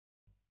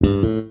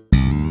Well,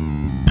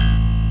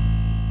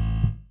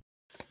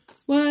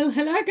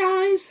 hello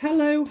guys,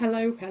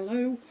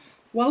 hello.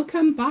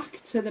 Welcome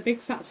back to the Big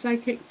Fat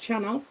Psychic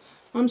channel.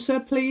 I'm so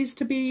pleased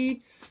to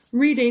be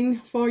reading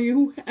for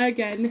you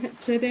again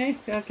today,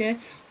 okay?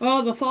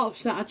 Oh, the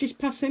thoughts that are just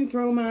passing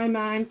through my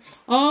mind.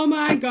 Oh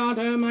my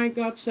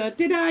god, so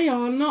did I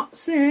or not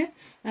say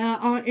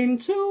in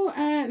two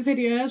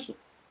videos,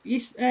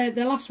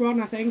 the last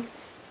one I think,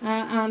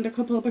 and a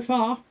couple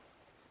before,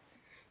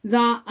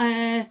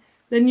 that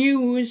the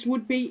news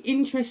would be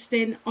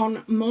interesting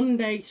on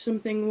Monday.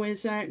 Something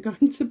was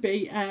going to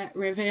be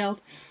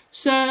revealed.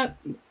 So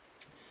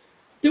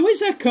there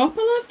was a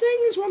couple of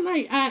things, weren't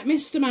they?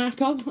 Mr.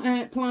 Markle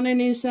planning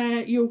his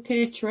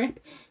UK trip.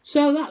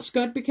 So that's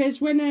good, because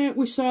when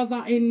we saw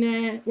that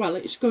in, well,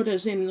 it's good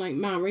as in like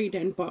my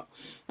reading, but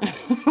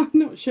I'm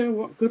not sure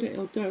what good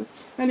it'll do.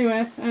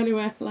 Anyway,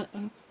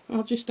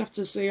 I'll just have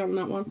to see on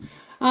that one.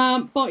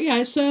 But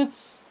yeah, so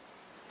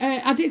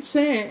I did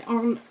say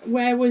on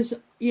where was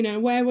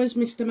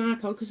Mr.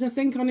 Markle, because I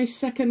think on his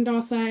second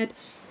or third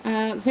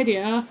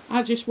video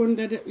I just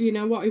wondered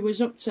what he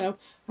was up to,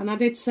 and I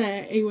did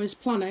say he was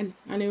planning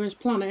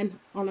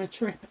on a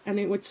trip and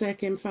it would take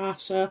him far.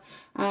 So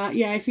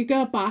yeah, if you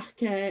go back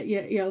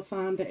you'll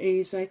find it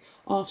easy,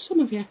 or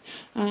some of you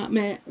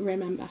may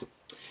remember.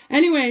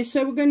 Anyway,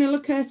 so we're going to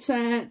look at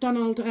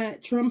Donald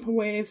Trump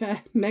with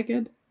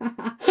Meghan.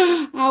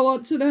 I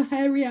want to know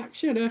her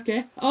reaction,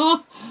 okay?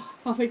 Oh,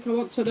 I think I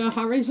want to know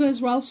Harry's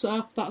as well,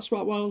 so that's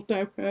what we'll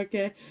do,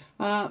 okay?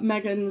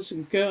 Meghans,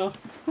 go.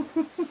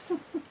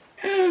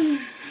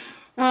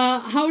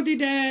 How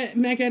did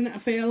Meghan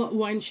feel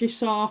when she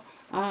saw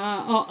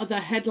the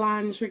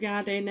headlines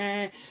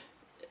regarding,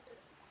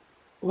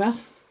 well,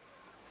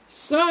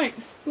 so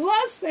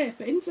explosive,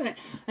 isn't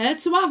it?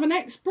 To have an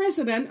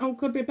ex-president who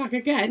could be back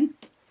again.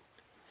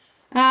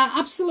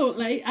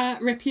 Absolutely,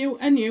 repute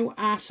a new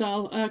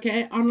arsehole,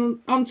 okay,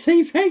 on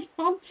TV,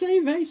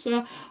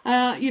 so,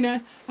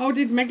 how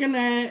did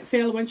Meghan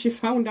feel when she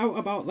found out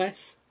about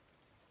this?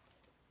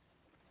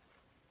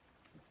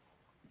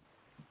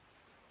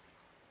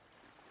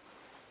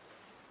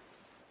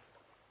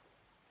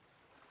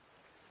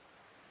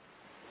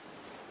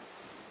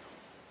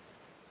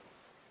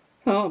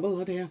 Oh,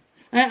 bloody hell.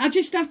 I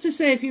just have to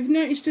say, if you've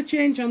noticed a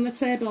change on the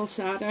table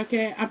side,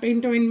 okay, I've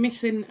been doing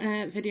missing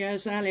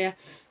videos earlier,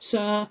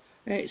 so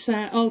it's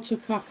all to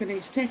cock, and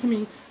it's taken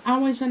me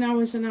hours and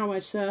hours and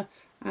hours, so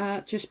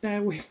just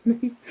bear with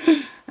me.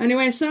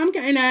 Anyway, so I'm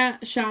getting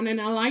shining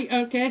a light,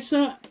 okay,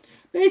 so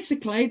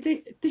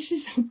basically, this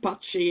is how bad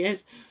she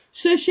is.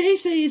 So she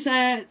sees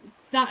that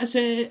as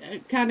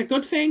a kind of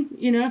good thing,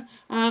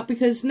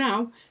 because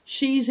now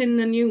she's in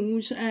the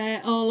news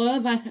all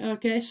over,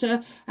 okay,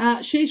 so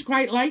she's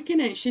quite liking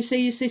it. She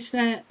sees this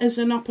as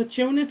an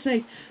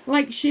opportunity,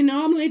 like she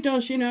normally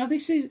does,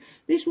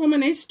 this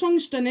woman is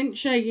tungsten, isn't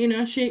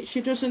she?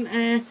 She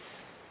doesn't,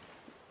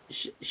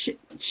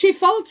 she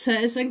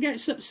falters and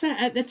gets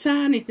upset at the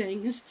tiny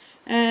things,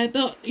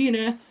 but,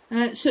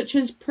 such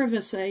as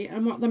privacy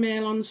and what the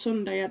Mail on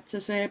Sunday had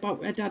to say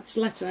about her dad's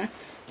letter.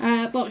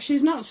 But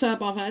she's not so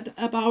bothered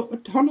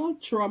about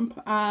Donald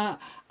Trump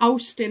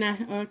ousting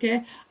her,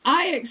 okay?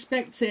 I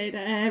expected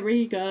her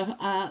ego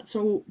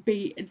to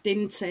be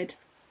dented.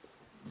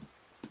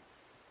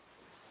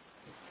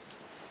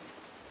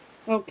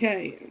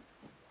 Okay.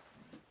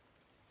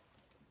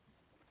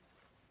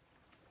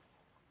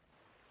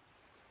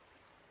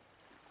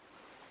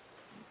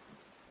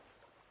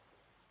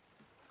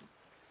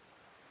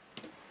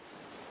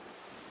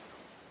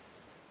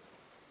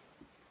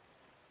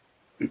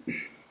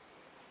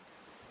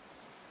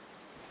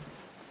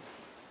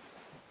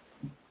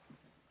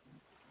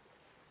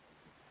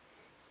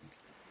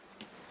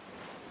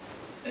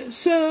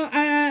 So,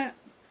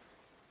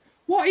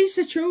 what is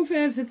the truth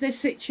of the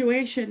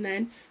situation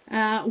then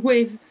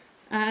with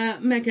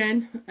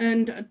Meghan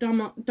and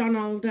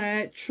Donald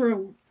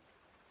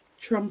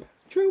Trump?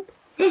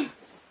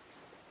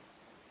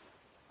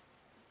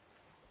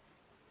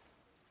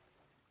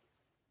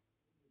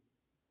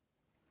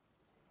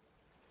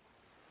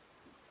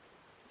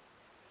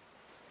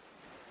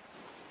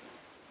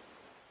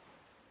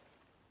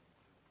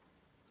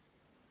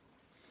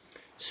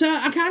 So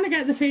I kind of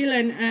get the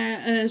feeling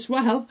as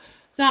well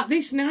that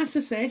this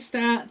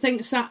narcissist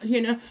thinks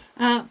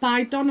that,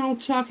 by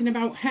Donald talking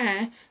about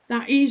her,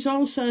 that he's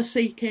also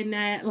seeking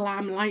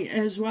limelight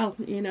as well,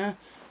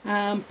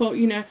 But,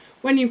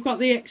 when you've got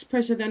the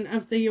ex-president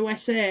of the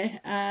USA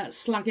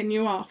slagging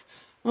you off,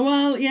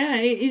 well, yeah,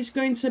 it is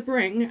going to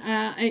bring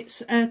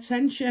its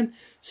attention.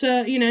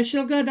 So,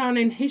 she'll go down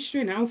in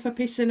history now for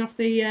pissing off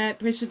the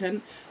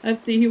president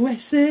of the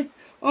USA.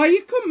 Oh,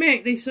 you couldn't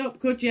make this up,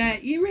 could you?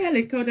 You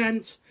really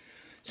couldn't.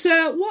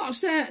 So,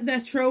 what's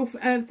the truth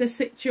of the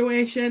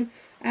situation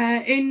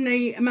in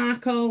the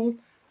Markle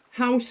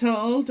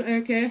household,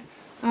 okay,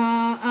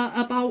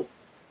 about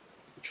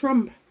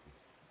Trump?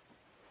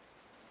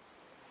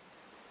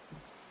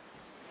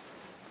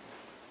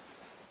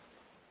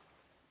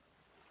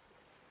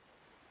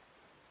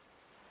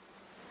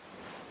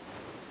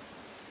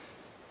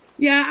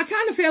 Yeah, I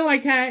kind of feel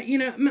like, you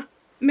know,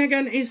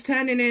 Meghan is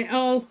turning it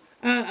all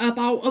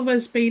about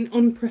others being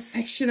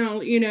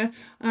unprofessional, you know,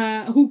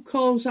 who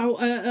calls out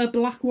a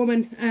black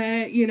woman,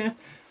 you know,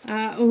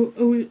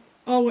 who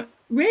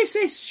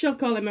racist. She'll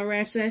call him a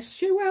racist.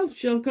 She will.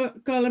 She'll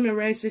call him a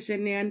racist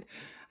in the end.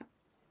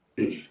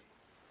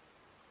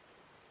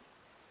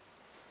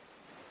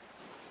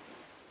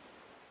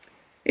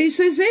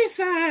 It's as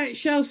if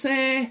she'll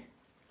say,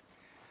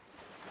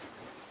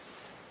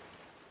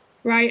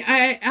 right,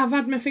 I've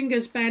had my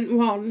fingers bent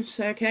once,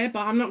 okay,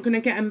 but I'm not going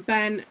to get them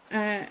bent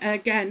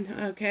again,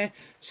 okay.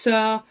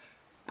 So,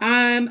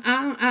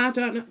 I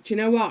don't know. Do you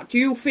know what? Do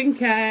you think,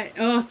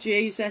 oh,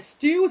 Jesus,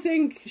 do you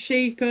think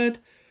she could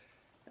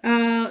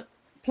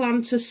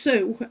plan to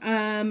sue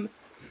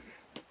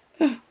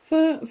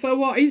for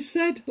what he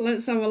said?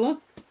 Let's have a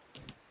look.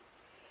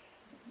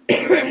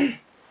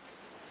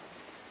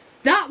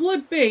 That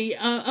would be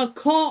a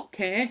court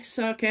case,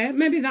 okay?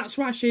 Maybe that's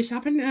why she's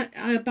happy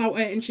about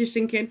it, and she's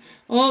thinking,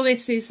 oh,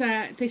 this is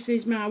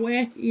my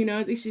way, you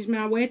know, this is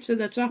my way to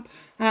the top,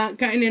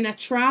 getting in a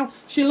trial.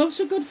 She loves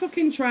a good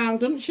fucking trial,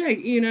 doesn't she,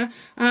 you know?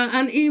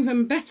 And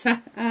even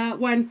better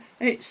when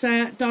it's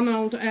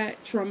Donald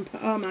Trump.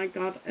 Oh, my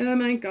God. Oh,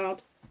 my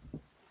God.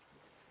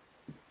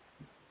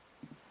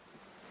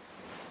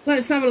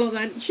 Let's have a look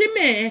then. She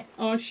may,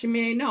 or she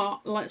may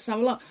not. Let's have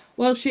a look.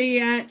 Will she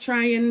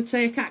try and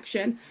take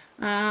action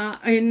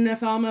in the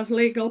form of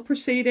legal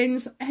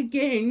proceedings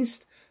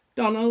against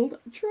Donald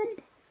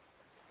Trump?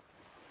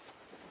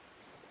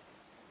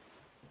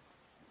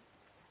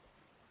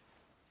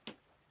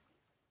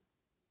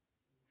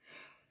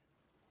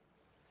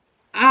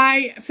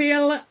 I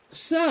feel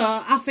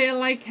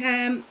like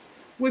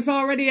we've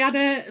already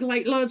had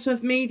loads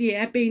of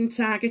media being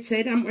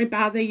targeted, haven't we,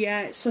 by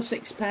the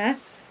Sussex pair.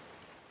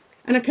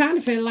 And I kind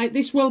of feel like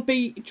this will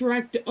be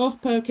dragged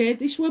up, okay?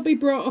 This will be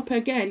brought up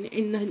again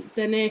in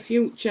the near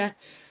future.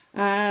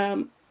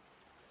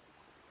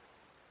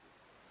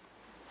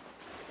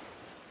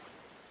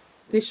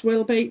 This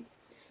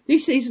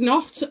is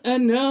not a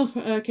no,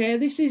 okay?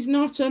 This is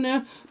not a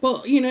no.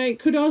 But, you know, it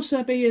could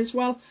also be as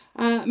well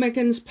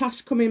Meghan's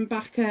past coming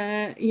back,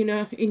 you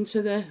know,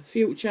 into the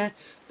future.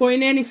 But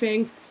in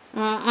anything,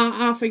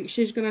 I think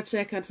she's going to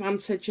take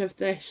advantage of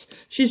this.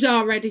 She's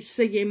already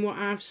seeing what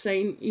I've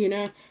seen, you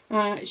know.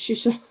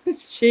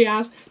 She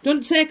has.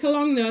 Don't take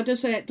long though,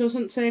 does it?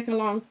 Doesn't take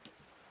long.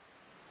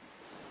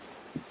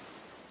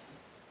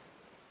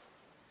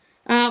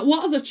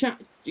 What are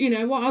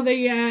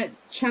the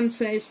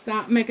chances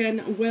that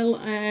Meghan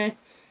will?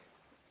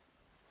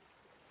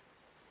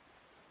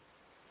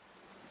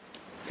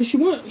 Because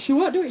she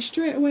won't do it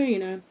straight away, you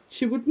know.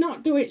 She would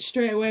not do it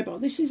straight away.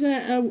 But this is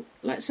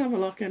let's have a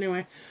look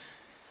anyway.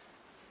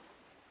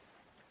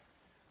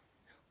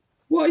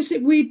 What is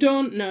it we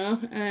don't know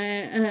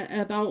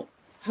about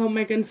how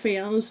Meghan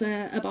feels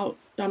about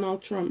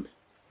Donald Trump?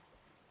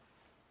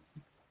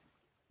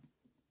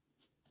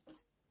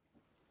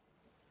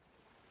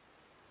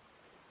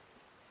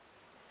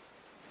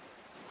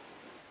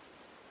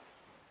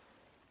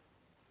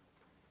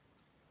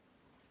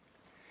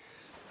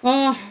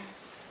 Oh,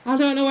 I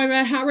don't know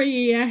whether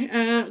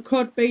Harry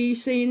could be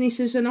seeing this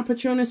as an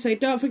opportunity.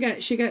 Don't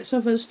forget, she gets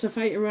others to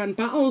fight her own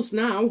battles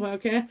now,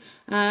 okay?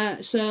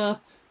 So,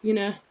 you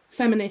know,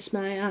 feminist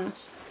my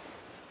ass.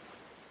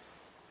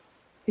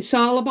 It's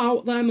all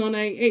about their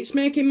money. It's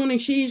making money.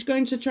 She's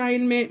going to try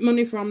and make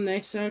money from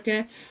this,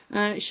 okay?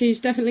 She's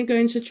definitely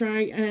going to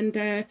try,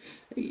 and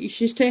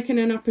she's taking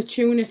an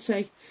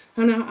opportunity.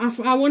 And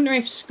I wonder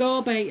if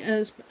Scorby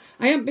has...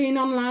 I haven't been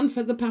online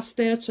for the past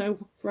day or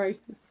two, 3,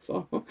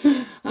 4.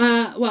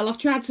 Well, I've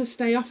tried to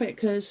stay off it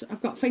because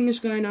I've got things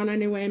going on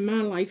anyway in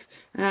my life,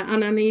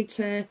 and I need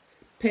to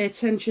pay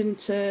attention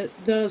to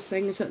those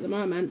things at the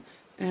moment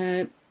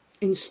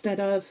instead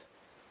of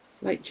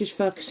like just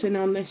focusing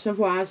on this.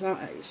 Otherwise,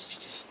 it's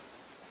just,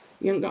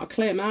 you haven't got a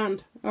clear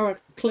mind or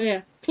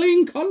a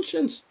clean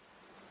conscience.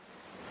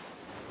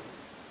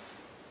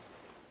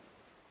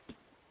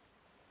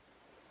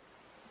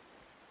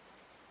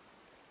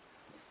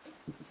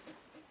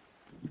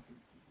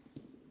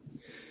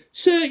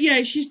 So,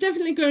 yeah, she's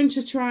definitely going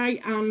to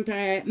try and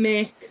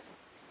make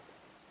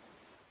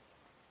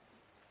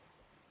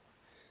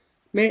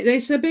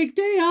this a big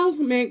deal.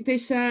 Make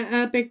this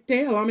a big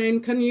deal. I mean,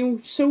 can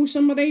you sue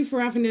somebody for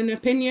having an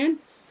opinion?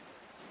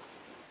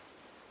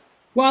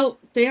 Well,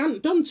 they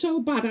haven't done so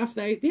bad, have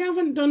they? They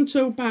haven't done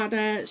so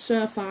bad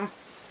so far.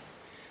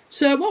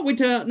 So, what we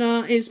don't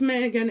know is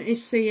Meghan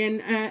is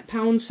seeing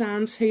pound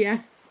signs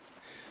here.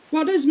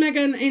 What does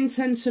Meghan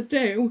intend to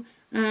do,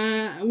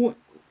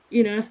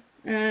 you know,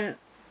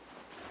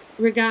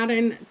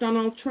 regarding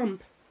Donald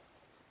Trump?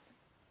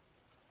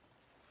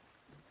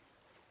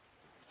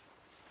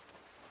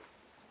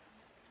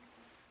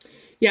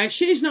 Yeah,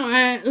 she's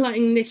not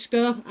letting this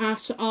go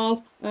at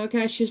all,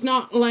 okay? She's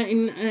not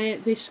letting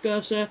this go,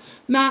 so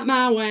mark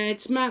my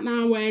words,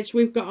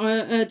 we've got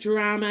a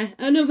drama,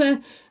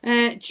 another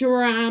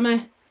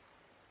drama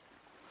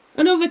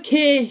another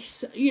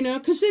case, you know,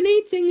 because they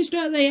need things,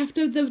 don't they,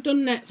 after they've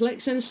done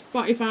Netflix and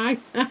Spotify.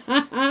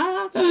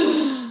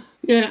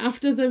 Yeah,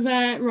 after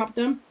they've robbed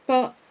them.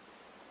 But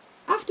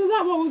after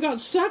that, what we've got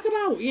to talk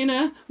about, you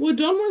know, we're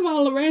done with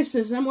all the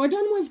racism, we're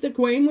done with the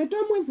Queen, we're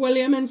done with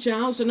William and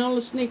Charles and all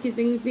the sneaky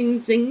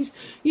things,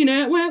 you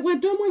know, we're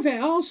done with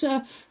it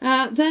also.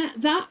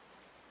 That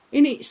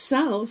in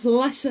itself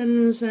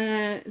lessens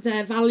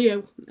their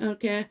value,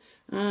 okay,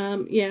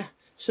 yeah.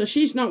 So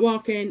she's not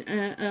walking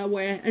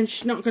away, and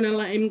she's not going to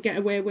let him get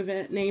away with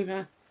it,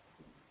 neither.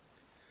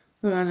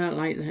 Oh, I don't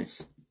like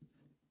this.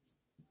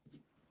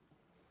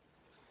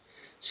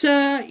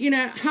 So, you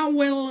know, how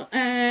will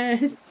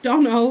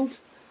Donald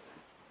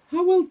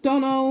How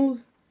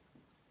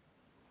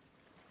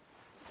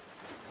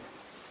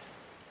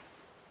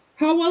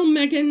will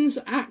Meghans'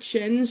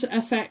 actions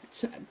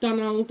affect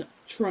Donald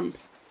Trump?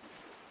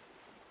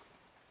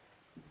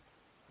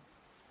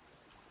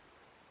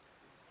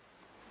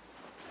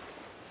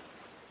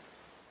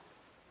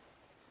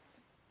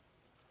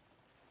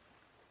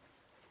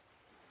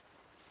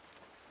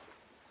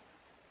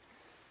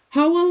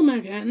 How will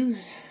Meghans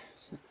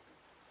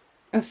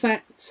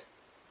affect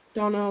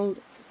Donald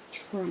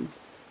Trump?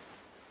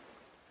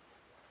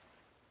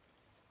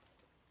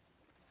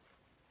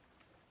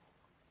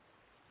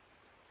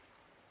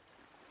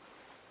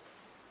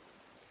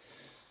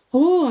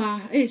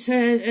 Oh, it's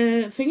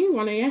a thingy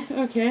one here.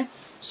 Okay,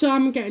 so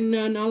I'm getting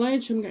no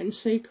knowledge. I'm getting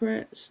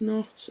secrets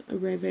not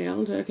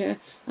revealed. Okay,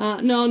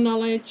 no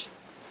knowledge.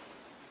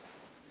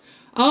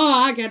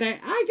 Oh, I get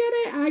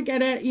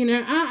it. You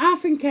know, I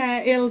think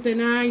he'll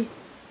deny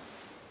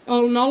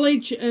all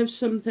knowledge of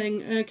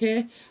something.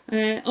 Okay,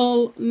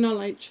 all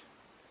knowledge.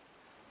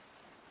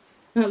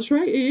 That's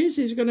right, he is.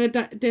 He's going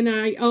to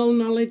deny all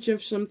knowledge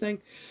of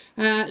something.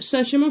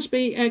 So she must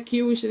be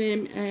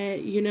accusing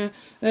him, you know,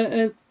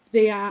 of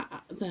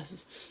the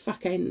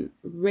fucking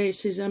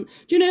racism.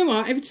 Do you know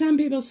what? Every time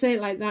people say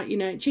it like that, you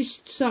know, it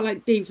just sort of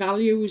like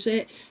devalues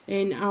it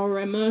in our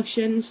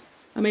emotions.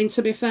 I mean,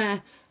 to be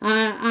fair,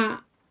 I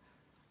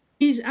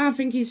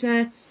think he's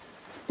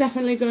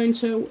definitely going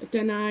to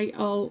deny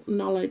all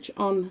knowledge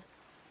on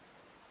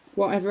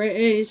whatever it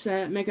is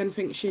Meghan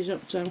thinks she's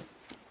up to.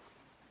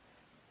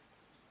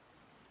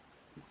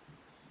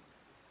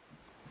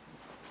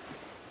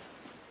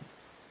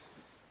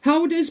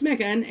 How does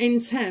Meghan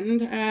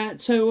intend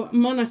to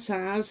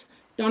monetize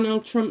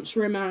Donald Trump's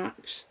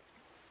remarks?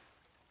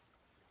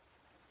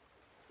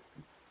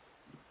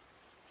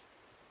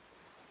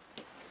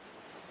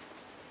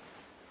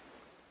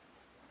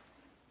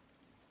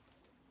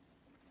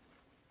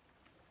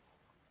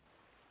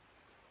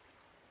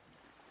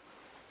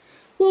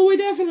 Well, we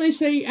definitely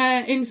see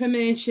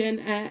information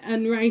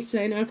and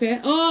writing, okay?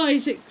 Oh,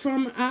 is it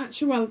from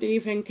actual, do you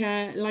think,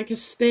 like a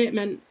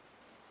statement?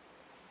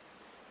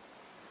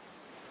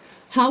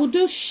 How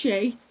does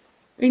she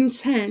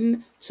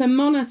intend to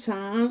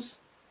monetize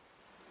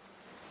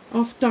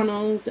off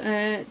Donald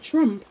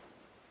Trump?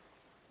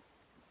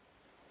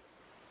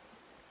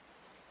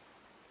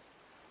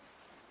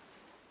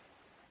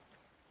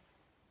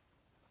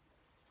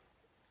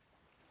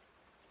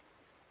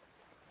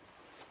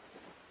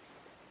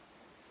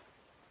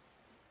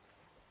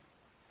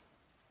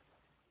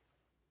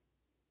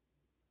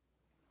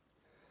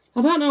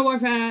 I don't know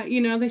whether,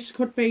 you know, this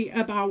could be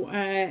about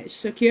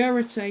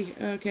security,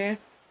 okay?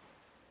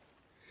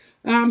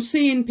 I'm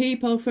seeing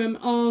people from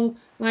all,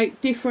 like,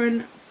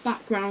 different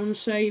backgrounds.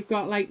 So you've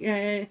got, like,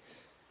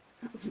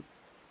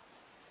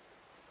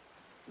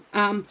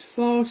 armed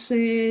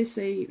forces,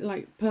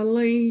 like,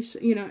 police.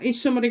 You know,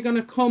 is somebody going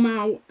to come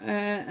out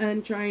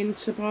and try and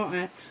support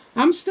her?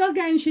 I'm still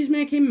getting she's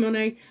making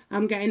money.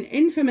 I'm getting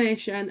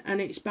information,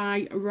 and it's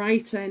by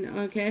writing,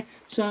 okay?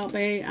 So it'll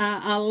be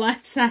a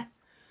letter.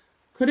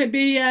 Could it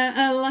be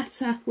a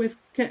letter with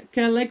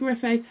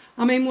calligraphy?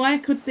 I mean, where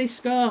could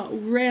this go?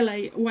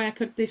 Really, where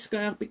could this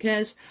go?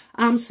 Because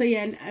I'm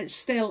seeing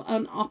still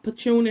an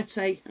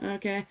opportunity,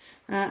 okay?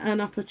 An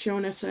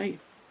opportunity.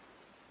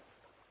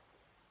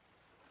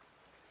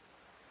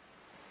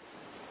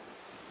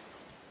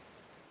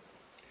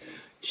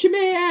 She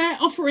may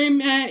offer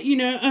him, you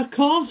know, a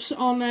course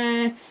on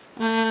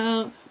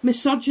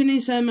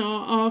misogynism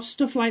or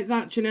stuff like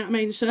that. Do you know what I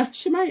mean? So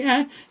she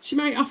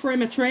might offer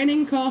him a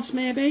training course,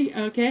 maybe.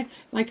 Okay,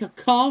 like a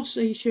course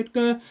he should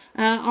go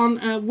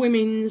on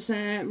women's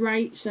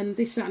rights and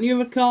this, that, and the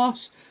other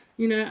course.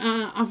 You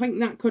know, I think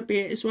that could be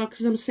it as well,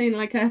 because I'm seeing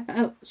like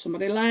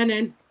somebody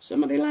learning.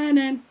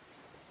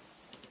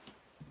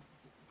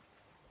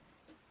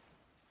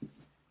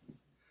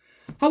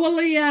 How will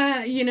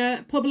the you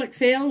know, public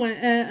feel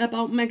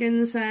about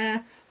Meghan's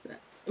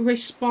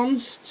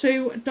response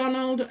to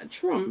Donald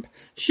Trump?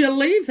 She'll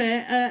leave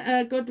it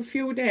a good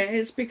few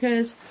days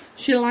because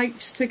she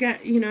likes to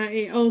get, you know,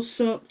 it all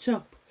soaked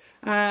up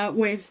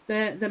with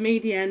the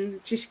media,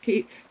 and just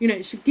keep, you know,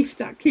 it's a gift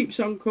that keeps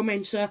on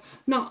coming. So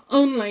not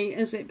only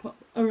is it put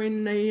her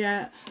in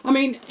the I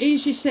mean,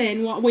 is she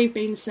saying what we've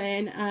been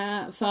saying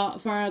for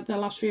the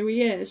last few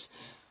years?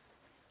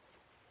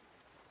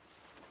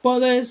 But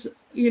there's,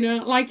 you know,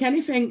 like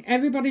anything,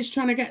 everybody's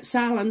trying to get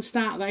silenced,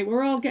 aren't they?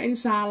 We're all getting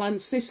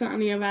silenced, this, that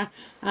and the other.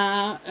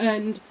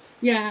 And,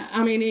 yeah,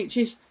 I mean, it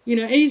just, you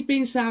know, he's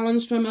been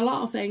silenced from a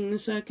lot of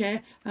things,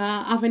 okay?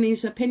 Having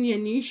his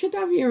opinion. You should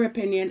have your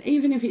opinion,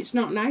 even if it's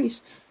not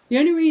nice. The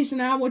only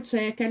reason I would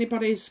take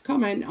anybody's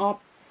comment or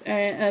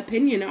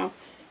opinion of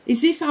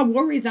is if I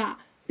worry that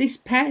this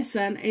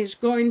person is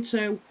going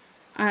to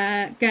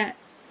get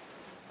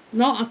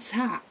not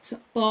attacked,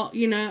 but,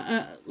 you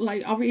know,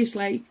 like,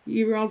 obviously,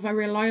 you're all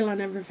very loyal and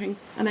everything,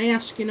 and I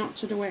ask you not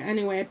to do it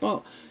anyway,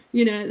 but,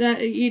 you know,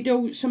 that you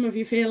do, some of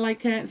you feel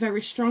like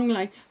very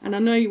strongly, and I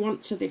know you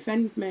want to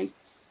defend me.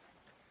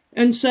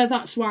 And so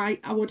that's why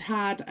I would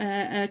had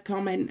a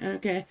comment,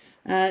 okay,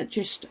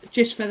 just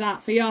for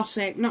that, for your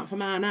sake, not for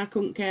mine. I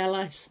couldn't care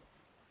less.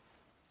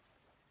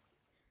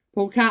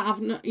 But we can't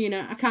have, you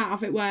know, I can't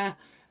have it where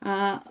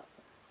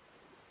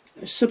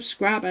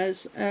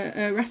subscribers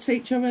are at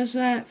each other's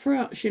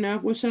throats, you know.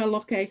 We're so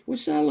lucky, we're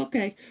so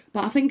lucky.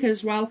 But I think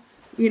as well,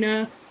 you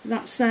know,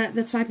 that's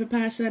the type of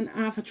person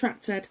I've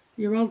attracted.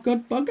 You're all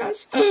good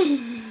buggers.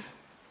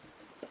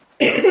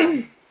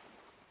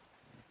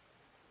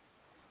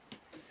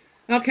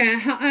 Okay,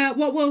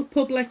 what will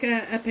public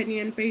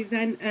opinion be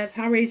then of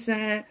Harry's,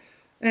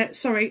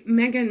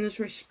 Meghans'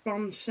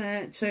 response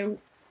to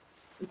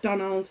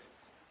Donald?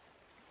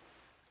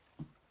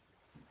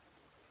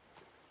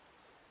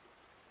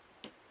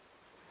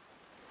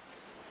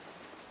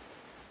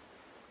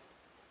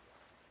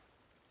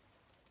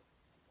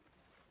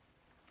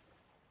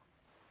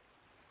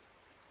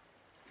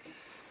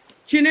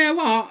 Do you know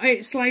what?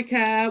 It's like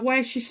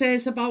where she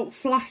says about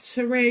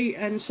flattery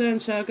and so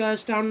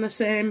goes down the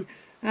same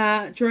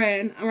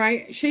drain,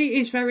 right? She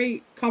is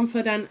very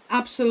confident,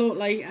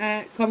 absolutely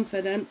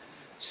confident.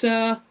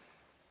 So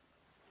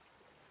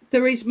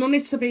there is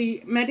money to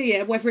be made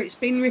here, whether it's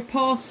been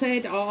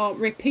reported or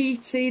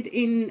repeated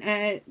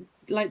in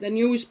like the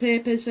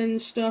newspapers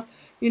and stuff.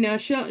 You know,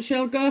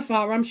 she'll go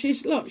for him.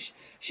 Look,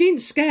 she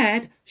ain't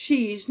scared.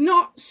 She's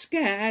not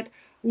scared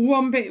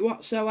one bit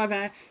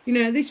whatsoever. You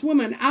know, this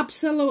woman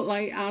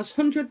absolutely has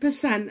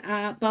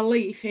 100%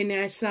 belief in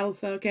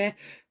herself, okay?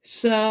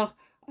 So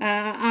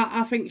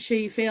I think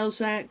she feels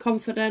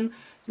confident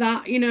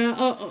that, you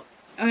know,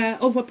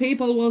 other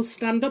people will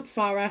stand up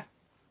for her.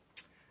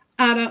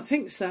 I don't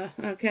think so,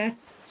 okay?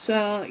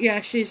 So,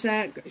 yeah,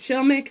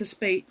 she'll make a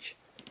speech.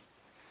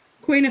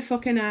 Queen of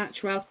fucking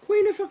Archwell.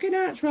 Queen of fucking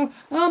Archwell.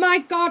 Oh my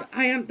God,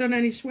 I haven't done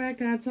any swear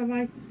cards, have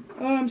I?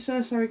 Oh, I'm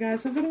so sorry,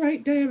 guys. I've got a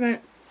right day of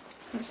it.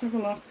 Let's have a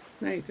look.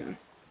 There you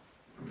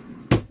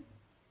go.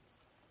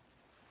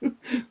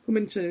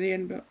 Coming to the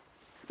end, but...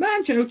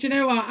 Man, Joe, do you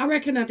know what? I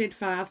reckon I did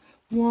 5.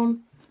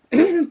 1,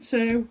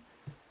 2,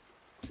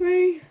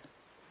 3,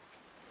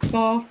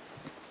 4,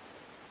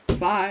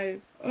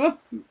 5. Oh.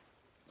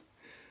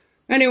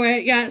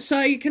 Anyway, yeah,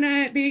 so you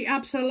can be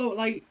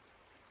absolutely...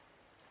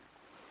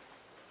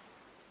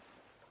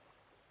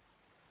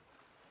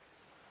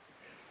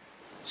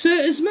 So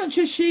as much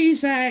as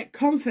she's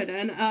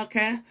confident,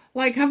 okay,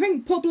 like I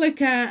think public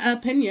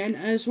opinion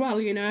as well,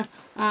 you know,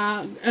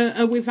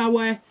 with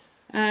our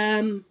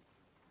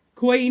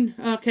Queen,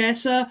 okay,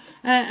 so,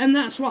 and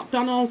that's what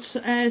Donald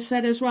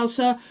said as well,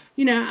 so,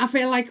 you know, I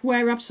feel like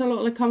we're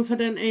absolutely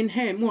confident in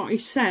him. What he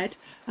said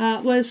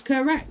was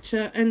correct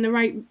and the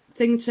right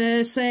thing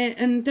to say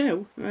and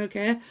do,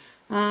 okay,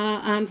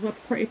 and we're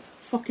pretty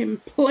fucking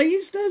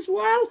pleased as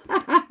well.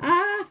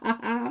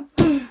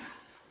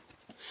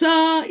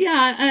 So,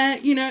 yeah,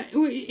 you know,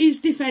 he's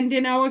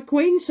defending our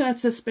Queen, so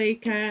to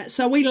speak.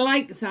 So we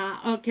like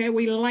that, okay?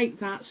 We like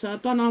that. So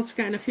Donald's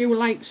getting a few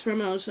likes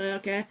from us,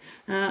 okay?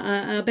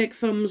 A big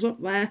thumbs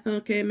up there,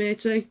 okay,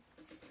 matey?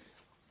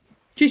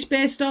 Just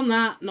based on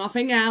that,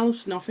 nothing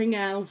else, nothing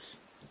else.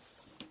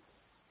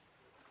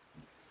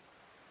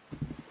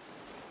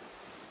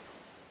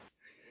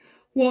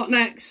 What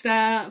next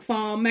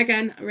for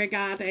Meghan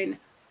regarding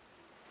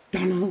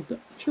Donald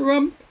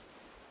Trump?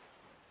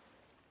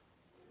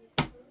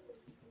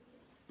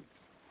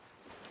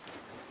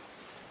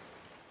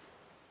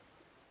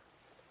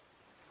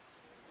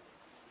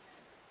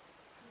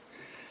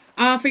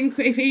 I think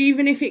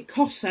even if it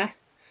costs her,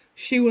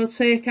 she will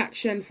take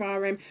action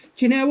for him.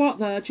 Do you know what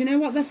though? Do you know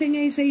what the thing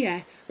is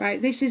here? Right,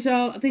 this is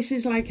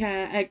like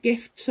a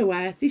gift to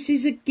her. This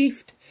is a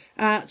gift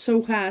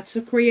to her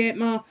to create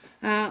more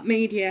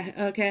media,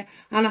 okay?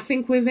 And I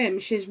think with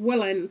him, she's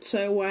willing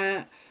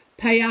to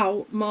pay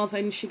out more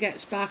than she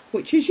gets back,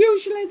 which is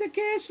usually the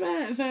case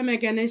for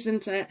Meghan,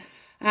 isn't it?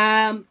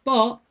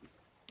 But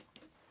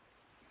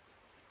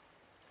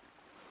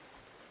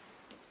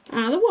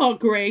they won't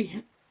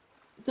agree.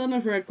 Don't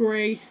ever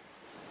agree.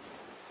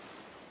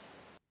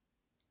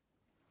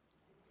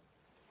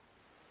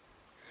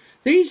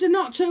 These are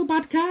not two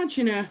bad cards,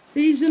 you know.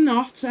 These are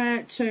not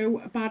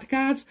two bad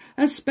cards,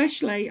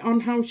 especially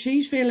on how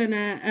she's feeling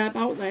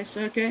about this,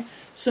 okay?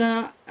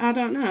 So, I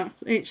don't know.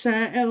 It's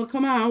it'll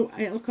come out,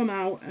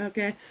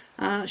 okay?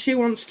 She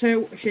wants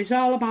to. She's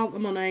all about the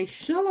money.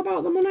 She's all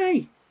about the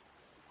money.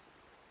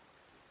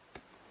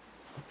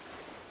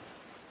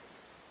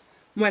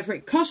 whether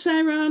it costs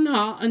her or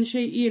not, and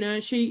she, you know,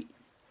 she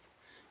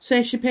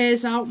says she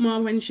pays out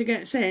more when she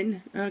gets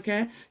in,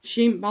 okay,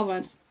 she ain't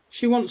bothered.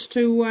 She wants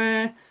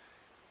to,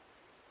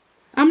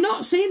 I'm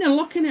not seeing her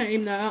looking at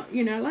him though,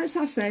 you know. Let's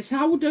ask this: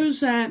 how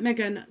does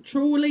Meghan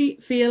truly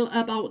feel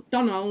about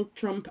Donald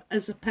Trump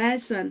as a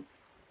person?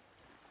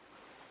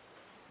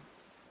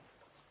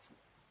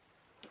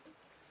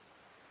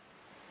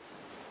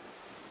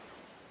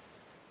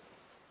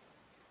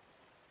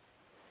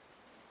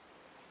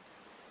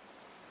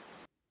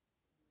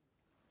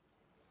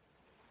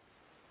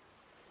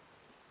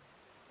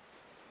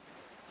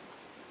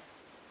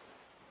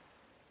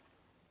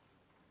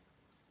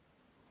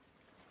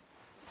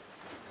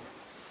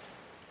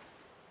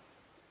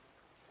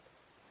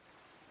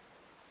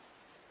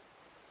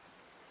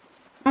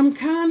 I'm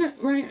kind of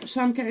right,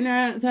 so I'm getting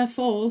their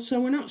fall.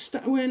 So we're not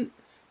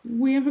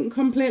we haven't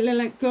completely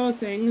let go of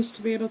things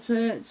to be able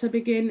to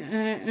begin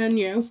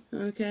anew.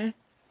 Okay.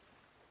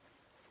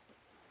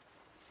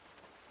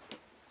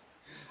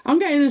 I'm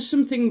getting there's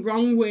something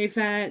wrong with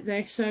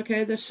this.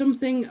 Okay, there's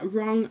something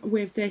wrong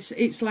with this.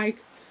 It's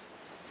like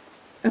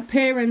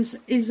appearance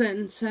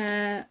isn't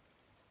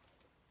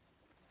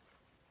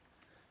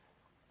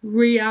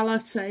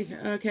reality.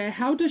 Okay,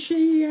 how does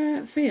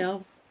she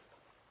feel?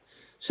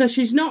 So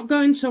she's not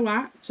going to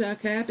act,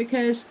 okay,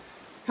 because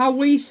how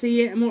we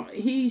see it and what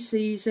he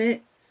sees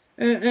it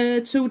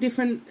are two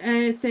different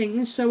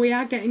things. So we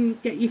are get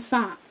your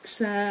facts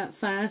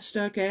first,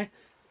 okay.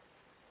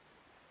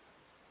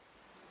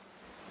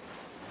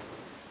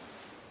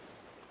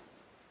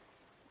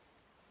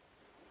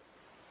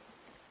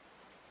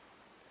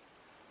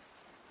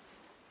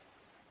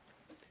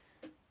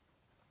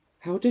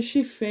 How does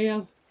she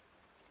feel?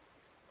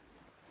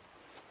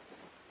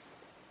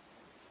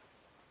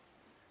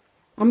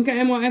 I'm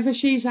getting whatever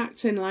she's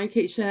acting like,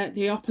 it's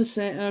the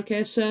opposite,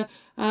 okay, so,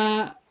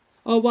 oh,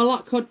 well,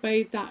 that could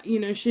be that, you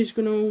know, she's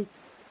going to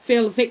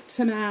feel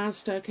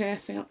victimised, okay,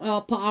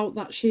 or put out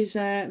that she's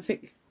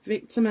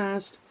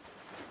victimised.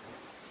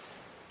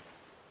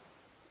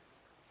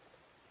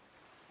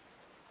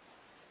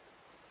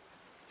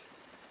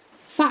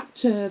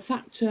 Factor,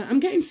 I'm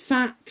getting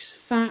facts,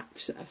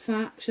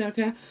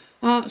 okay.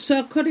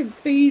 So could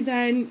it be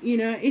then, you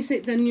know, is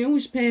it the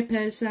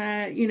newspapers,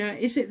 you know,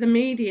 is it the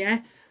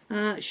media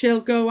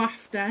she'll go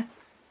after?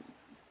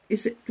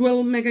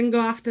 Will Meghan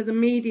go after the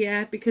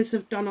media because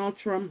of Donald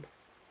Trump?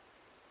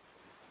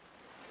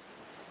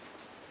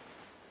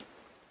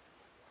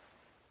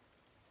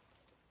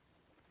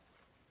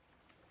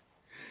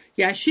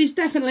 Yeah, she's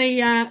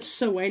definitely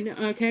suing,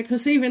 okay,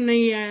 because even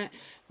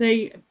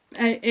the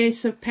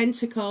Ace of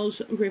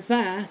Pentacles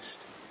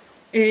reversed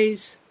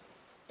is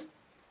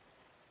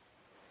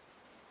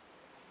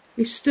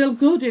still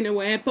good in a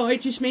way, but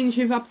it just means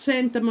you've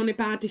obtained the money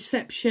by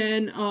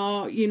deception,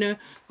 or, you know,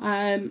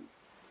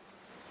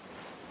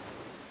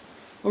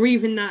 or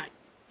even that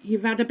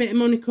you've had a bit of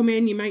money come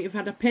in, you might have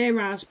had a pay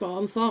rise, but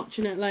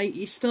unfortunately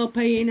you're still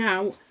paying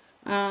out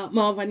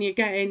more than you're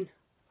getting,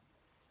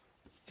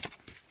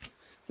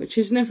 which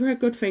is never a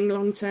good thing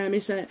long term,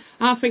 is it?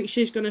 I think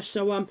she's going to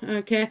sue them,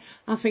 okay?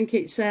 I think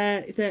it's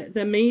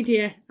the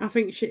media. I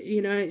think,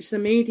 you know, it's the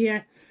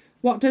media.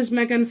 What does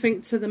Meghan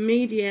think to the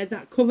media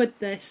that covered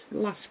this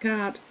last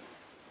card?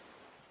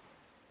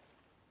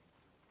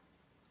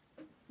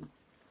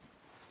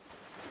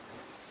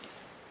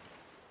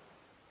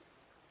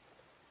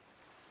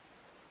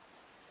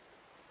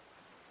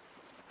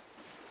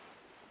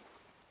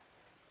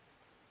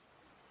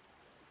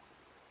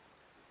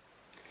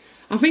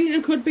 I think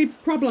there could be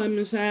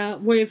problems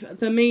with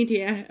the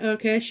media,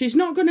 okay? She's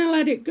not going to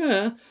let it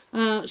go,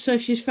 so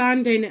she's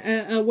finding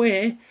a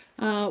way.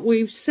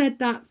 We've said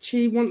that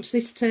she wants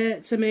this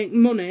to make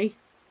money.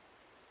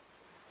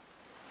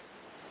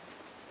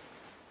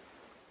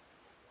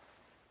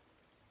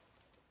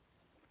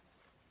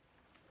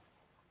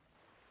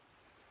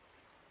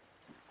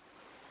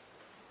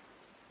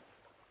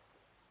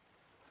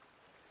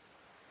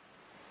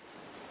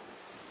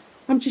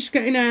 I'm just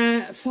getting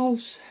a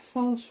false.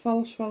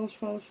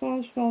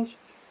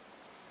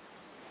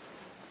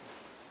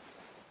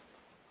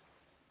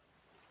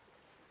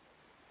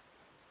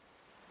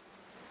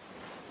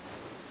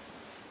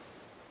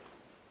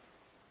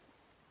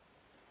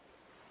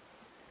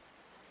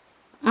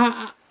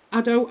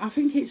 I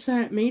think it's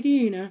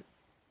media, you know.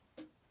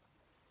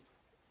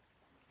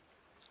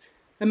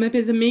 And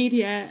maybe the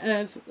media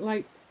of,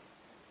 like,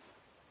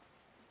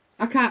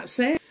 I can't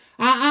say.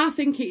 I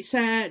think it's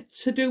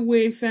to do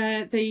with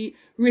the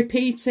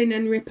repeating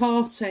and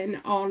reporting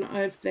on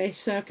of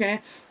this, okay?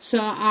 So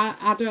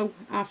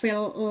I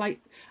feel like,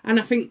 and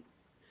I think,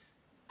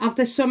 are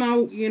they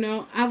somehow, you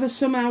know,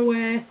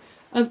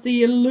 of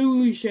the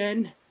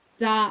illusion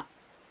that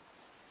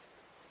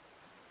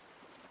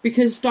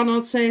because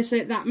Donald says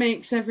it, that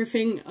makes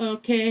everything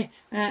okay,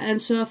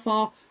 and so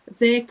forth,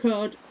 they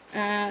could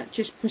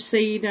just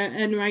proceed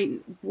and write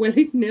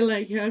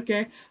willy-nilly,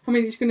 okay? I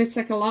mean, it's going to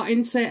take a lot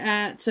into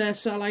it to,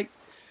 so, like,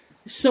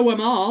 sue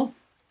them all.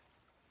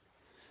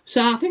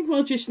 So I think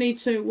we'll just need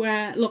to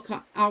look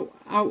out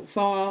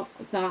for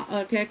that,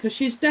 okay? Because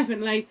she's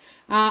definitely,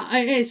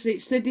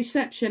 it's the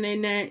deception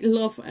in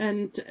love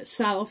and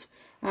self,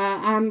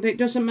 and it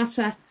doesn't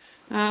matter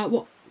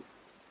what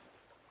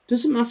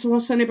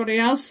anybody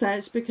else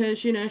says,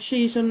 because you know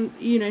she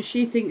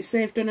thinks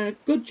they've done a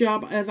good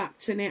job of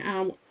acting it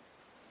out.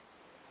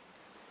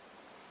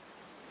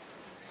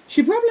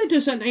 She probably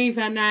doesn't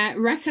even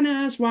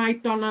recognise why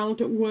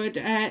Donald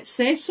would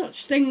say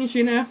such things,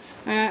 you know.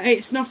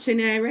 It's not in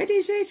her head,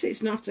 is it?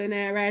 It's not in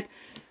her head.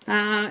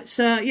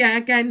 So, yeah,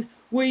 again,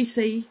 we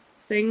see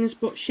things,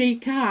 but she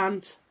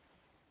can't.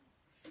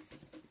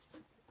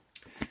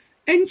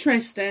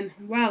 Interesting.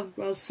 Well,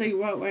 we'll see,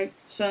 won't we?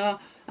 So,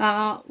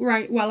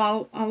 right,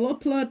 well, I'll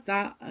upload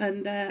that,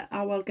 and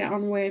I will get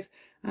on with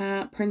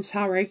Prince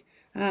Harry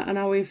and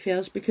how he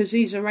feels, because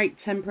he's a right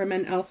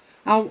temperamental.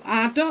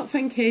 I don't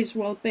think his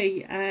will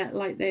be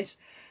like this.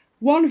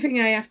 One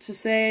thing I have to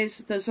say is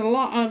there's a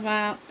lot of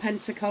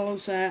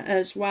pentacles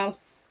as well.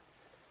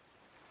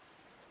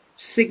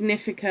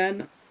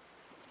 Significant.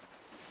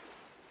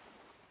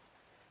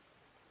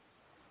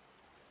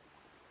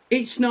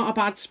 It's not a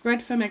bad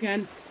spread for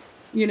Meghan.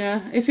 You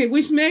know, if it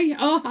was me,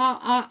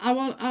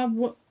 I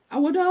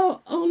would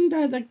all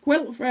under the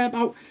quilt for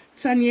about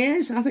 10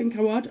 years. I think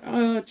I would.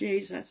 Oh,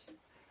 Jesus.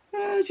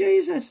 Oh,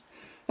 Jesus.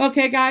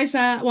 Okay, guys,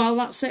 well,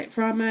 that's it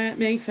from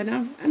me for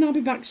now. And I'll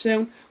be back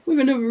soon with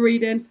another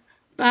reading.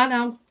 Bye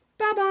now.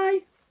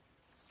 Bye-bye.